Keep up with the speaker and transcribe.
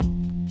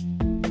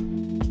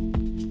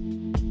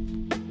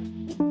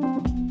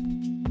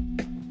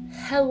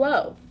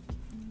Hello.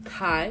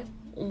 Hi.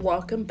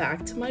 Welcome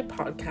back to my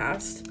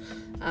podcast.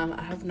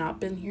 I have not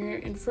been here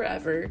in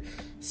forever.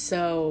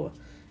 So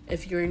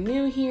if you're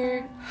new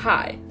here,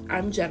 hi.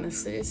 I'm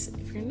Genesis.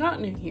 If you're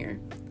not new here,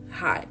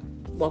 hi.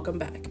 Welcome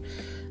back.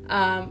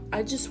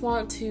 I just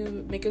want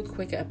to make a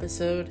quick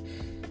episode.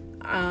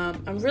 I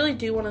really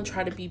do want to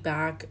try to be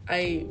back.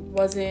 I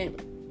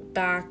wasn't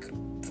back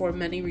for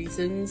many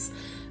reasons.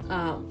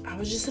 I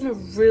was just in a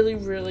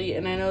really,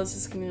 and I know this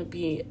is going to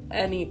be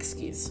any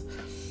excuse,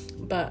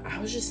 but I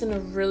was just in a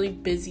really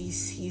busy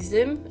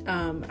season.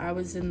 I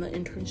was in the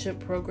internship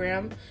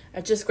program.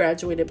 I just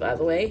graduated, by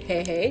the way.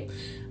 Hey.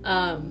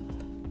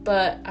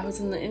 But I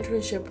was in the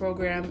internship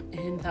program,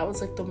 and that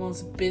was like the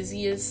most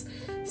busiest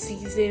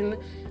season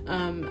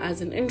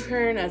as an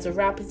intern, as a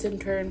Rapids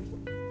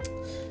intern.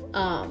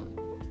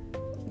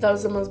 That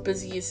was the most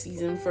busiest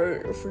season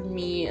for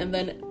me, and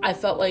then I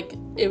felt like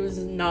it was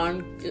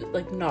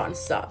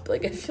non-stop.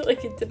 Like, I feel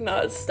like it did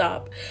not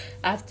stop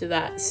after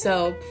that.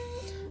 So,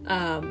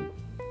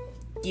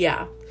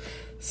 yeah.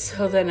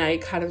 So then I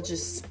kind of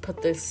just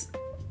put this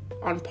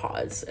on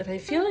pause, and I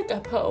feel like I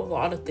put a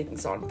lot of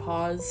things on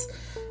pause,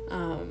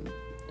 an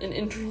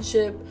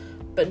internship,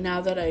 but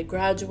now that I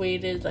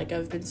graduated, like,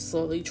 I've been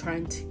slowly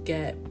trying to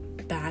get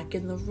back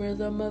in the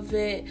rhythm of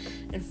it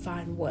and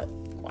find what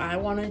I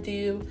want to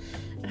do.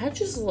 And I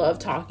just love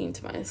talking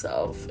to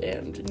myself,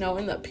 and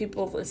knowing that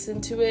people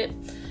listen to it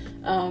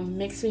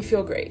makes me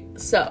feel great.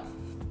 So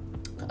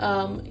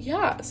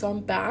so I'm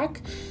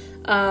back.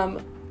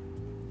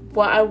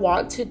 What I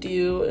want to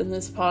do in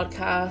this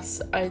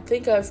podcast, I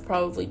think I've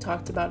probably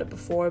talked about it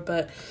before,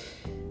 but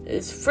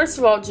is first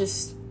of all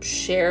just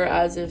share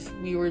as if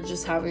we were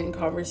just having a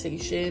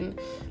conversation.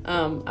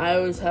 I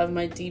always have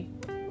my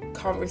deep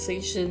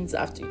conversations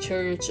after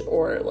church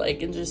or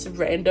and just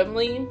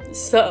randomly,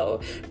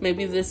 so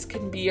maybe this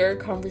can be our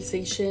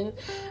conversation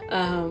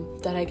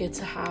that I get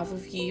to have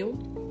with you.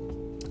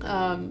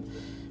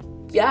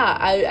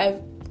 I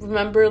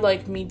remember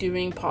me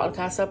doing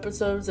podcast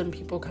episodes and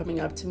people coming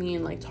up to me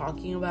and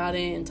talking about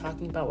it and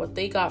talking about what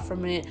they got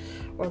from it,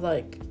 or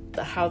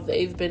how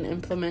they've been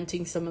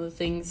implementing some of the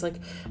things. Like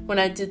when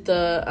I did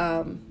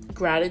the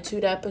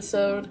gratitude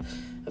episode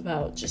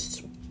about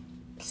just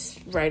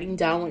writing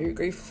down what you're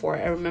grateful for,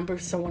 I remember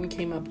someone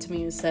came up to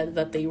me and said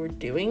that they were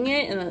doing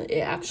it and that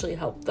it actually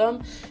helped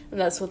them, and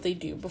that's what they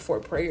do before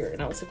prayer.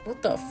 And I was like,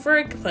 what the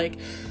frick?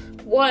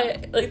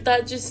 What?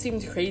 That just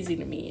seemed crazy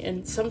to me.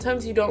 And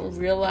sometimes you don't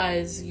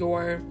realize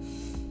your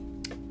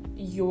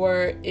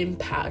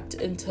impact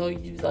until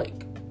you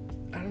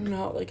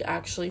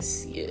actually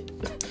see it.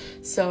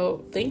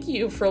 So thank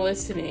you for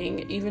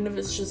listening, even if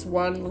it's just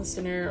one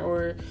listener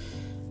or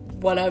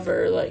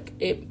whatever.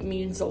 It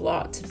means a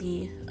lot to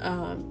me,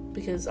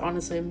 because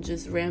honestly I'm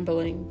just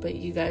rambling, but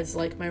you guys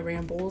like my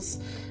rambles.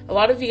 A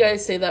lot of you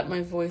guys say that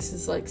my voice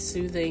is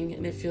soothing,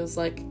 and it feels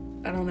I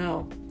don't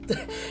know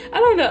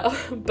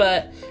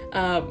but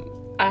I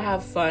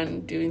have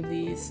fun doing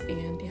these,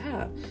 and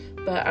yeah.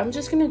 But I'm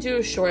just gonna do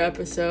a short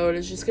episode.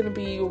 It's just gonna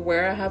be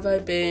where have I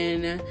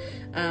been,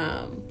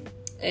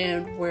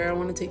 and where I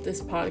want to take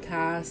this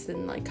podcast,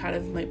 and kind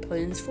of my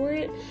plans for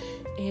it.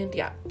 And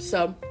yeah,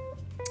 so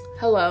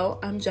hello,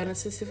 I'm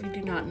Genesis, if you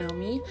do not know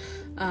me.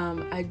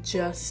 I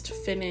just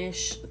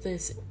finished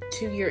this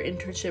 2-year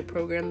internship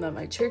program that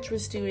my church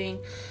is doing,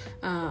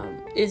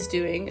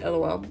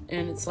 LOL,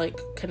 and it's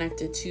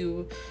connected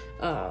to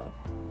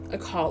a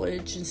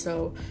college, and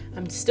so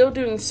I'm still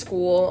doing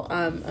school.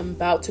 I'm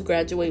about to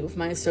graduate with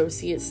my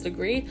associate's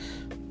degree,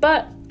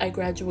 but I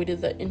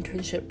graduated the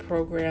internship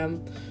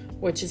program,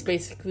 which is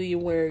basically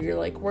where you're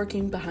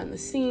working behind the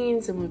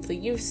scenes and with the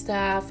youth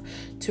staff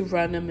to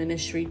run a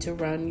ministry, to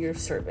run your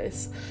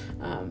service.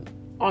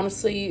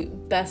 Honestly,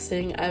 best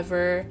thing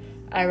ever.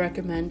 I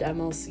recommend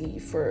MLC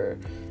for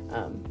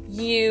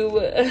you.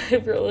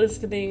 If you're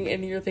listening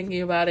and you're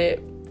thinking about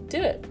it,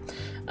 do it.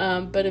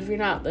 But if you're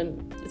not,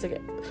 then it's okay.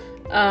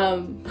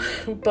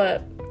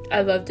 But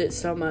I loved it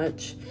so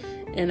much,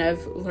 and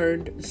I've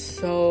learned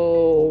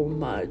so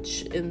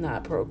much in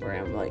that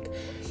program.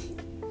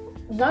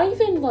 Not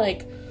even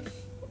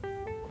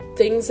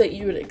things that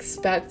you would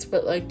expect,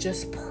 but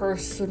just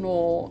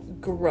personal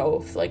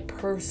growth,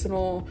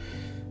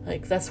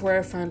 that's where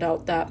I found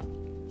out that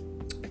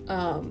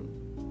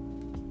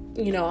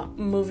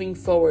moving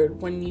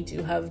forward, when you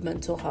do have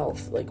mental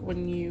health,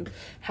 when you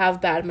have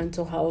bad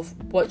mental health,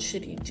 what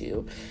should you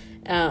do?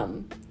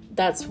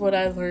 That's what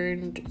I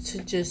learned,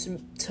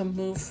 to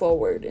move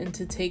forward and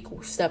to take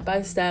step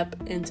by step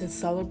and to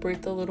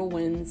celebrate the little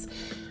wins.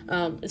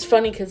 It's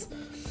funny because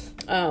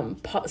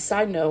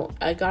side note,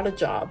 I got a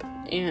job,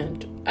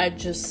 and I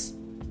just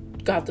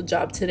got the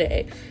job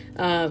today,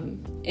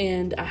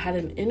 and I had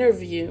an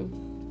interview,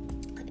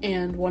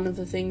 and one of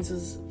the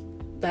things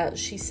that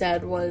she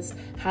said was,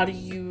 how do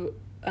you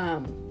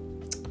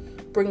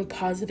bring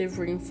positive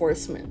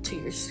reinforcement to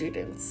your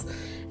students?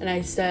 And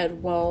I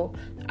said, well,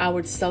 I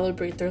would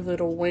celebrate their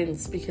little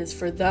wins, because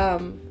for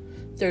them,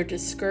 they're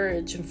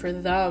discouraged, and for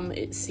them,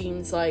 it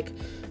seems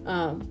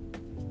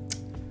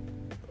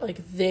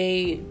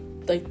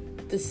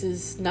this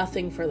is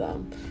nothing for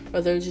them,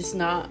 or they're just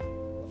not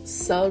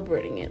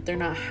celebrating it. They're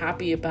not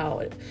happy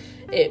about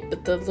it.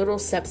 But the little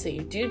steps that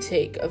you do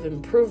take of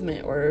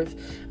improvement, or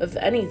of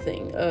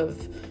anything,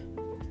 of,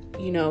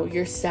 you know,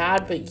 you're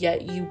sad, but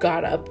yet you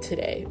got up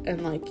today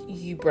and like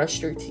you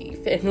brushed your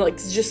teeth, and like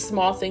just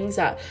small things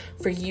that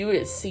for you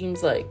it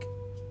seems like,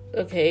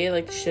 okay,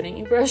 like shouldn't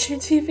you brush your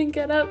teeth and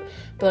get up?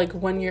 But like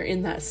when you're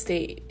in that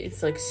state,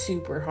 it's like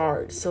super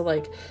hard. So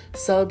like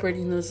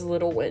celebrating those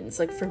little wins.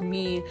 Like for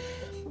me,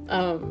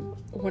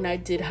 when I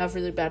did have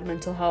really bad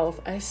mental health,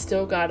 I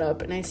still got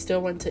up and I still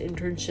went to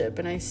internship,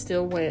 and I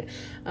still went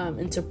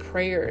into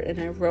prayer,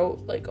 and I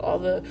wrote like all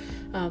the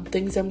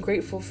things I'm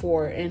grateful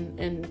for,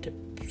 and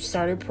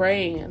started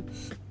praying and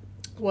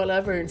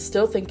whatever, and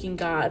still thanking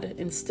God,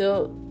 and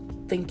still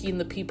thanking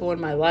the people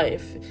in my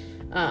life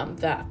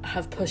that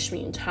have pushed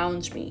me and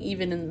challenged me,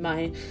 even in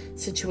my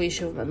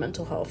situation with my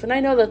mental health. And I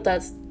know that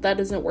that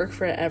doesn't work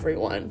for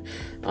everyone,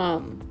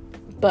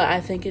 but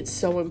I think it's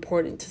so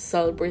important to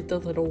celebrate the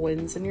little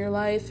wins in your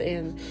life,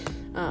 and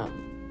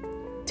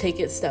take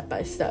it step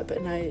by step.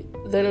 And I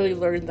literally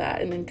learned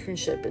that in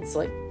internship. It's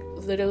like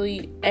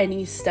literally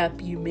any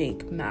step you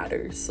make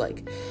matters.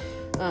 Like,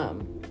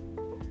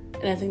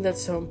 and I think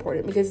that's so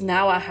important, because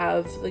now I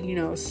have, you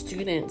know,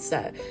 students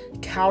that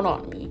count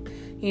on me,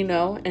 you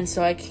know, and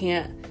so I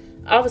can't,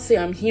 obviously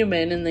I'm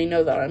human and they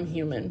know that I'm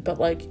human, but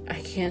like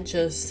I can't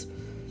just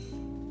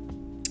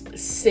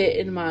sit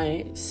in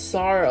my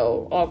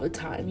sorrow all the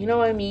time. You know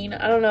what I mean?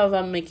 I don't know if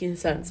I'm making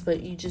sense,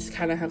 but you just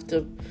kind of have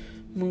to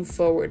move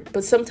forward.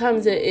 But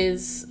sometimes it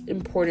is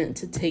important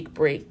to take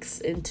breaks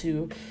and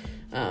to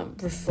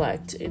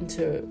reflect and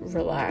to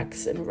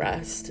relax and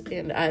rest.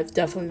 And I've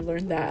definitely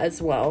learned that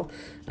as well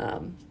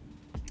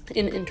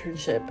in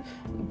internship.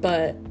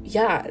 But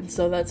yeah, and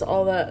so that's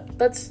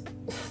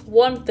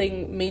one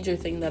major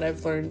thing that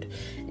I've learned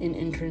in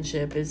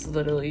internship is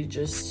literally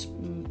just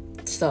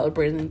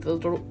celebrating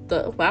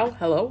the wow,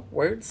 hello,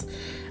 words.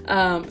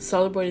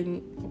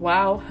 Celebrating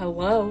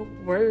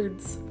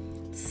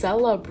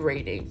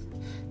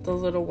the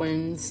little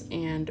wins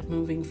and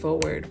moving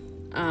forward.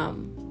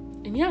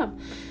 And yeah,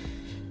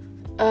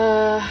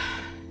 a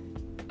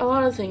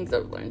lot of things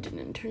I've learned in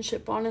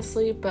internship,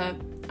 honestly, but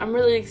I'm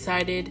really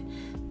excited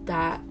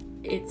that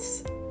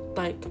it's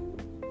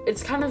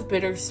kind of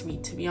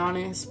bittersweet, to be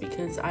honest,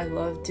 because I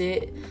loved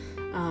it.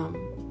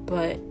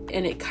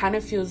 And it kind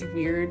of feels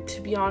weird,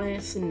 to be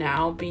honest,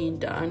 now being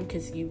done,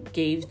 because you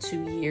gave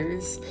 2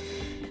 years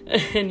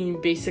and you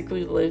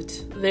basically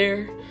lived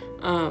there,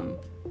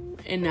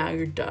 and now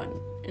you're done.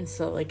 And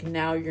so like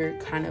now you're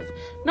kind of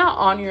not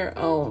on your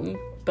own,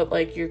 but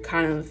like you're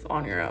kind of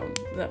on your own,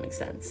 if that makes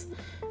sense.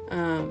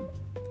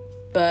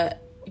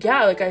 But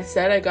yeah, like I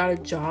said, I got a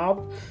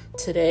job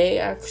today.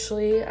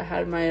 Actually, I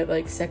had my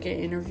like second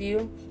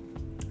interview,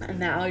 and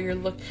now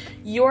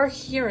you're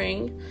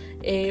hearing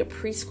a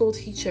preschool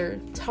teacher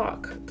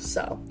talk.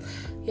 So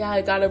yeah,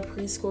 I got a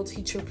preschool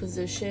teacher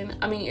position.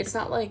 I mean, it's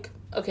not like,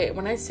 okay,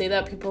 when I say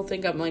that, people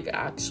think I'm like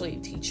actually a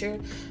teacher.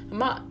 I'm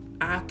not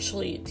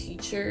actually a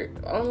teacher.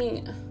 I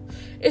mean,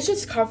 it's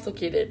just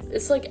complicated.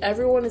 It's like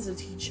everyone is a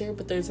teacher,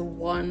 but there's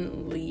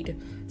one lead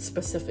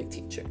specific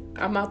teacher.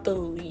 I'm not the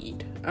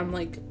lead. I'm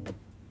like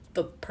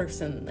the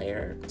person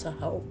there to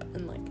help,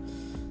 and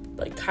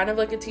like kind of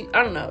like a teacher.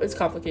 I don't know. It's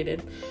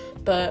complicated,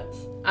 but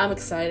I'm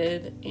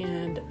excited,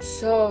 and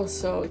so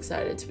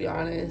excited, to be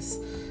honest.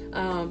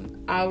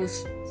 I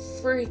was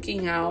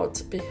freaking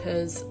out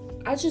because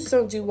I just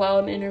don't do well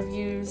in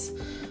interviews.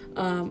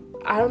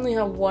 I only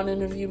had one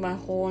interview my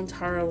whole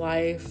entire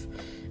life,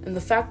 and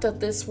the fact that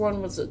this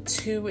one was a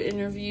 2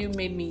 interview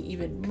made me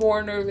even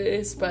more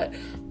nervous. But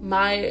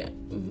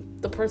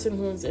the person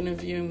who was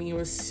interviewing me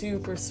was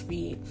super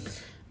sweet,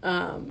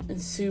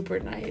 and super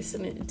nice,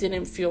 and it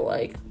didn't feel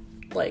like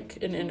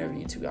an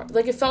interview, to be honest.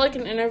 Like, it felt like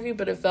an interview,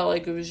 but it felt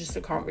like it was just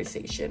a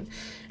conversation,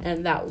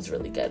 and that was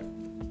really good.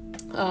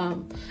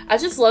 I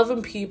just love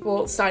when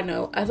people, side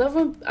note,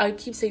 I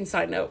keep saying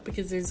side note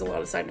because there's a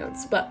lot of side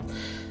notes, but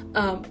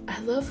I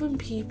love when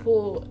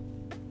people,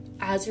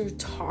 as you're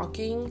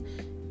talking,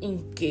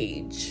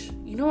 engage.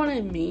 You know what I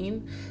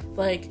mean?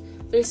 Like,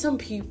 there's some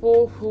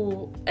people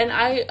who, and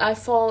I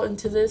fall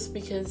into this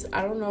because,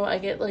 I don't know, I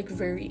get like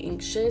very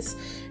anxious,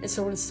 and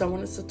so when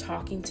someone is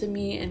talking to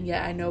me, and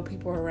yeah, I know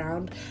people are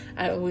around,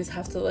 I always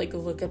have to like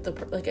look at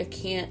I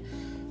can't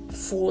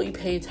fully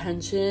pay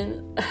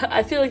attention.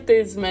 I feel like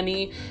there's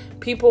many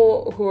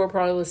people who are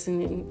probably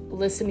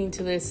listening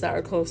to this that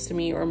are close to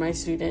me, or my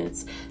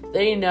students.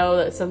 They know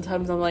that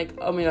sometimes I'm like,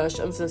 oh my gosh,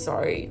 I'm so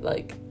sorry,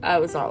 like I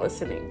was not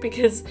listening,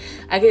 because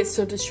I get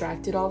so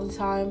distracted all the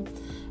time.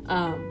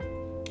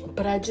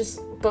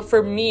 But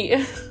for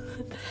me,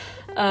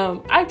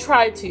 I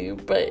try to,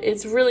 but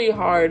it's really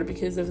hard,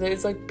 because if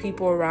there's like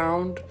people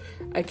around,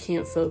 I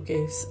can't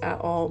focus at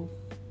all.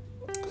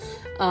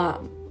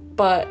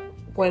 But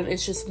when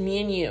it's just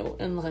me and you,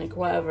 and like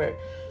whatever,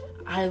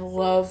 I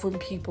love when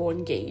people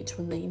engage,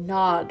 when they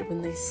nod,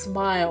 when they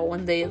smile,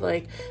 when they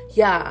like,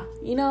 yeah,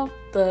 you know,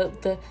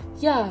 the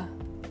yeah,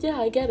 yeah,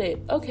 I get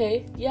it.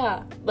 Okay,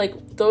 yeah.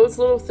 Like, those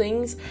little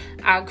things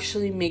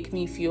actually make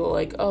me feel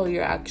like, oh,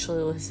 you're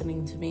actually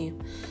listening to me.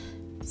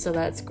 So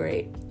that's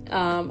great.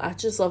 I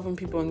just love when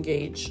people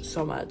engage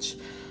so much.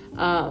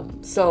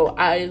 So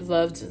I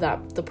loved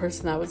that the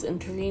person that was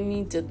interviewing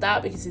me did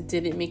that, because it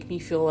didn't make me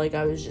feel like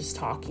I was just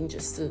talking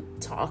just to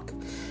talk.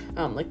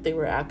 Like, they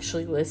were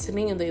actually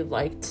listening, and they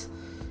liked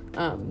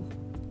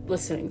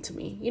listening to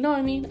me. You know what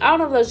I mean? I don't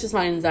know if that's just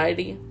my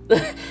anxiety,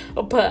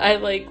 but I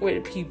like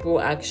when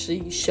people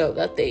actually show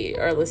that they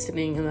are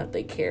listening and that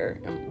they care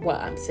and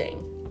what I'm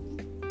saying.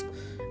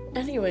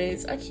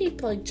 Anyways, I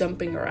keep like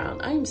jumping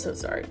around. I am so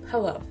sorry.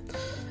 Hello.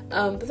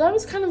 But that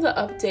was kind of the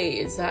update,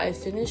 is that I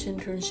finished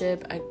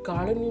internship. I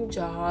got a new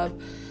job.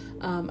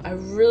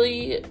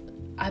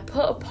 I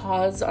put a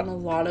pause on a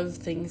lot of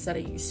things that I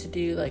used to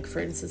do, like, for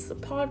instance, the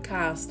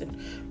podcast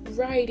and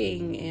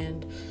writing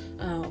and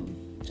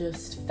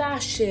just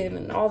fashion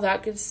and all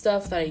that good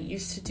stuff that I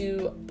used to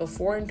do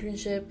before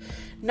internship.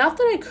 Not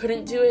that I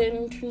couldn't do it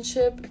in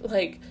internship.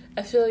 Like,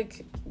 I feel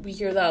like we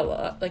hear that a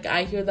lot. Like,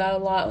 I hear that a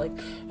lot. Like,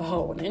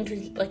 oh, an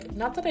internship. Like,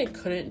 not that I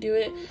couldn't do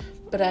it,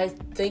 but I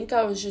think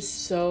I was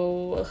just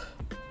so,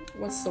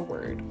 what's the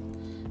word?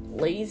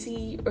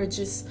 Lazy, or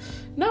just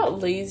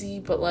not lazy,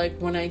 but like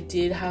when I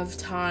did have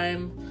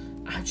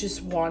time, I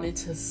just wanted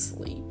to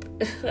sleep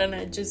and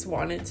I just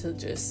wanted to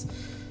just,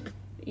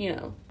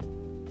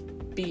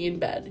 be in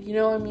bed, you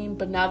know what I mean?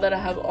 But now that I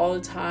have all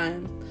the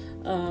time,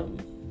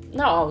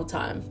 not all the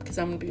time, because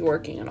I'm gonna be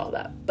working and all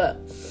that, but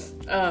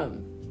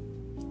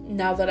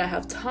now that I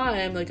have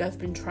time, like, I've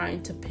been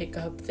trying to pick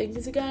up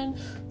things again.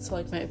 So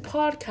like my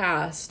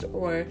podcast,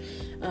 or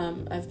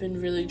I've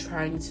been really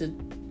trying to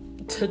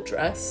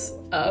dress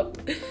up,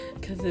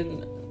 because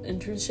in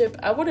internship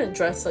I wouldn't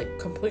dress like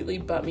completely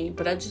bummy,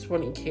 but I just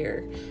wouldn't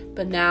care.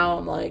 But now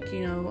I'm like,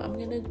 I'm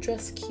gonna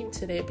dress cute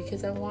today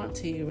because I want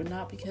to, and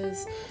not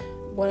because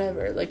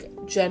whatever, like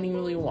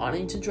genuinely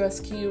wanting to dress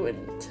cute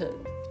and to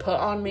put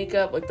on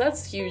makeup. Like,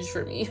 that's huge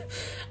for me.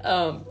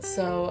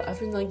 So I've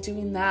been like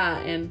doing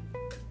that, and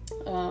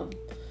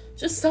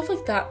just stuff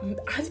like that.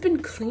 I've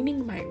been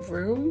cleaning my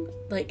room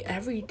like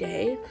every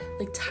day,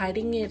 like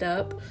tidying it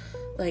up,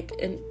 like,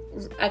 and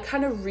I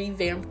kind of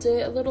revamped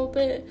it a little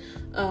bit.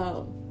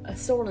 I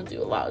still want to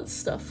do a lot of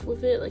stuff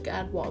with it, like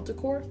add wall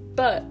decor,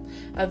 but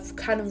I've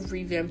kind of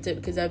revamped it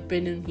because I've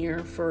been in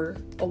here for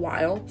a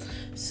while.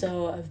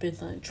 So I've been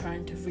like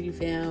trying to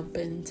revamp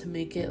and to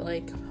make it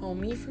like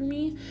homey for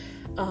me.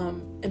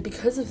 And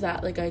because of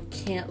that, like, I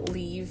can't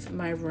leave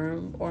my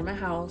room or my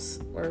house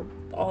or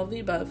all of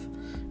the above,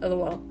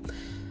 LOL,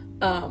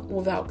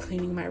 without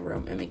cleaning my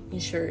room and making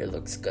sure it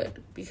looks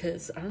good,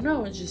 because I don't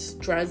know, it just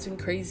drives me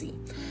crazy.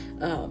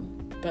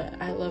 But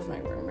I love my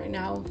room right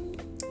now.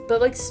 But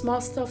like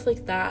small stuff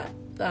like that,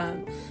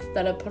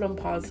 that I put on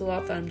pause a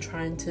lot, that I'm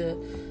trying to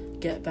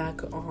get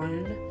back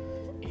on.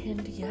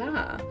 And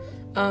yeah,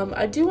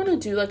 I do want to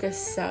do like a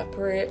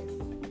separate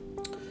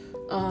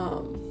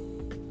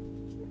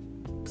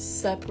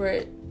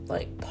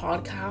like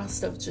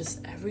podcast of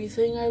just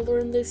everything I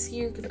learned this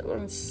year, because I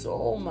learned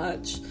so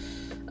much.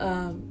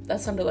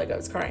 That sounded like I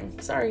was crying.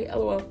 Sorry,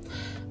 LOL.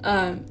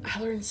 I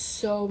learned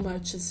so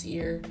much this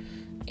year,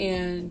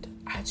 and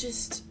I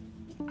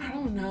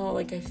don't know,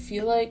 like, I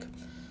feel like,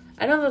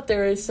 I know that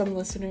there is some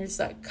listeners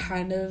that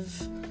kind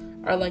of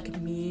are like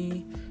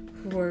me,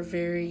 who are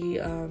very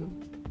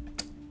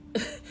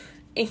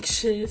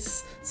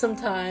anxious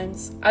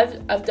sometimes.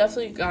 I've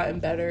definitely gotten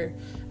better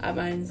at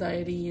my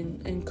anxiety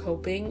and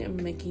coping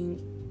and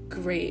making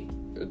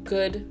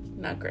good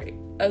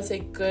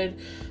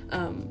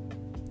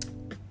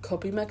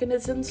coping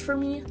mechanisms for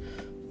me.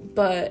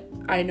 But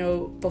I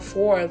know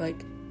before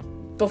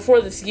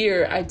this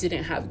year, I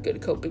didn't have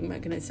good coping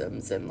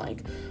mechanisms and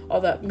like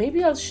all that.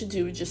 Maybe I should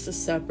do just a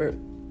separate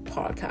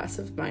podcast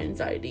of my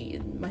anxiety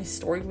and my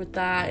story with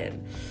that.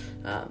 And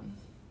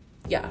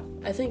yeah,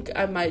 I think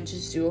I might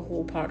just do a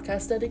whole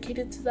podcast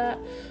dedicated to that.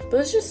 But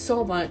there's just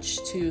so much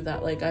too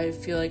that like I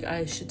feel like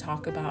I should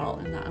talk about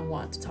and that I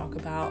want to talk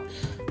about,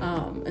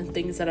 and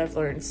things that I've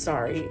learned.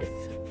 Sorry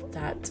if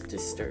that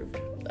disturbed.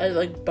 I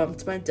like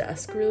bumped my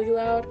desk really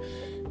loud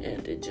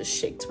and it just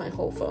shaked my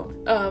whole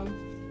phone.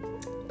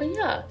 But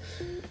yeah,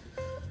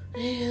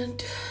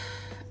 and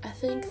I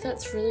think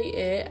that's really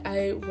it.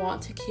 I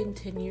want to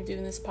continue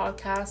doing this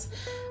podcast.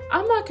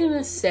 I'm not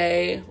gonna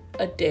say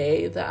a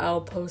day that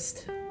I'll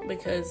post,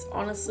 because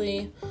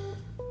honestly,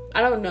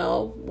 I don't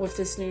know, with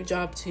this new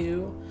job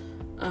too,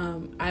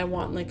 I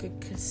want like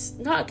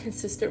not a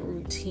consistent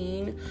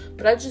routine,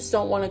 but I just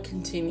don't want to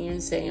continue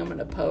saying I'm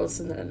gonna post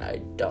and then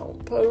I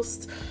don't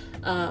post.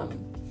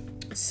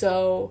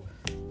 So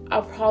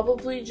I'll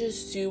probably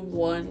just do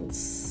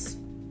once.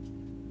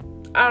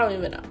 I don't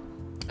even know.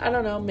 I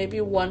don't know,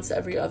 maybe once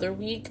every other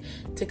week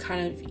to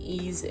kind of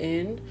ease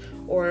in,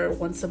 or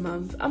once a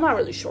month. I'm not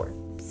really sure.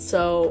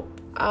 So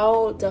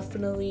I'll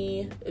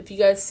definitely, if you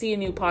guys see a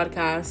new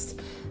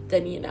podcast,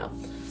 then you know.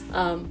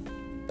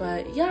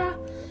 But yeah,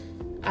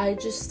 I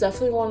just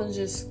definitely want to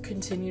just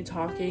continue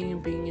talking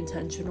and being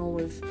intentional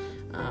with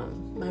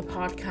my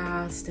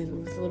podcast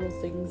and with little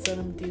things that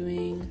I'm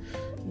doing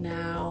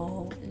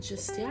now, and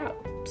just, yeah.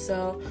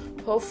 So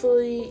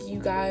hopefully you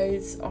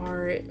guys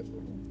are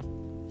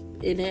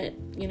in it,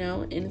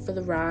 in for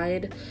the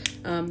ride.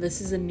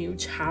 This is a new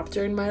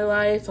chapter in my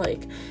life.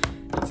 Like,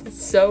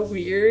 it's so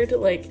weird.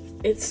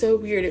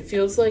 It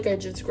feels like I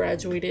just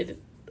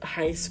graduated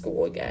high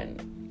school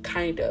again,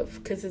 kind of,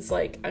 because it's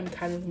like I'm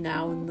kind of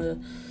now in the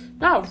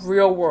not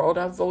real world.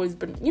 I've always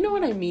been, you know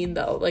what I mean,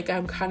 though? Like,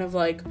 I'm kind of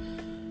like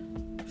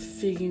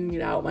figuring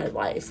it out, my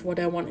life, what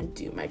I want to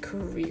do, my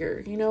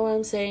career, you know what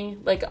I'm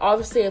saying? Like,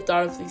 obviously I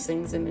thought of these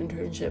things in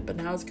internship, but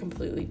now it's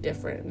completely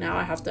different. Now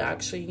I have to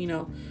actually,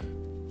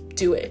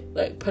 do it,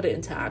 like put it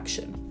into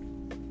action,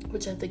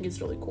 which I think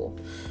is really cool.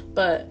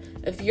 But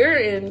if you're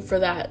in for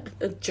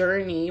that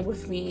journey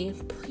with me,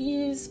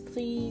 please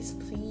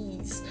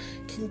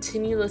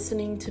continue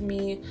listening to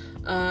me,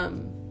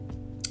 and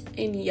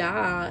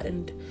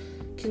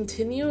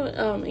continue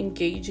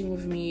engaging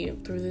with me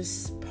through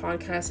this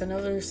podcast. I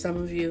know there's some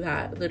of you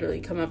that literally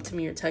come up to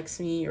me or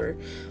text me or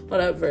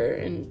whatever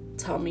and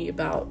tell me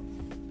about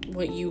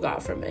what you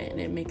got from it,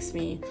 and it makes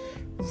me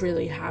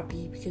really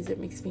happy because it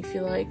makes me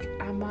feel like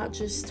I'm not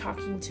just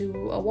talking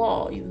to a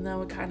wall, even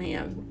though I kind of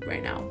am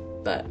right now,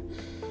 but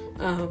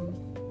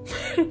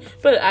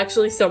but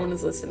actually someone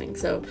is listening.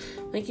 So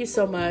thank you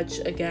so much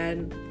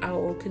again. I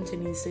will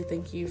continue to say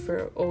thank you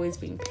for always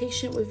being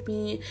patient with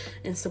me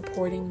and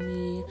supporting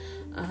me,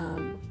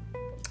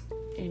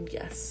 and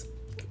yes,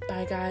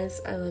 bye guys,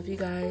 I love you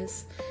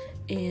guys,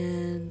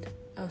 and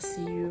I'll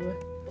see you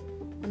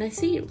when I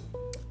see you.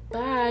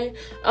 Bye.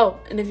 Oh,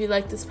 and if you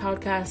like this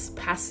podcast,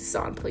 pass this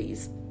on,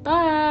 please.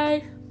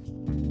 Bye.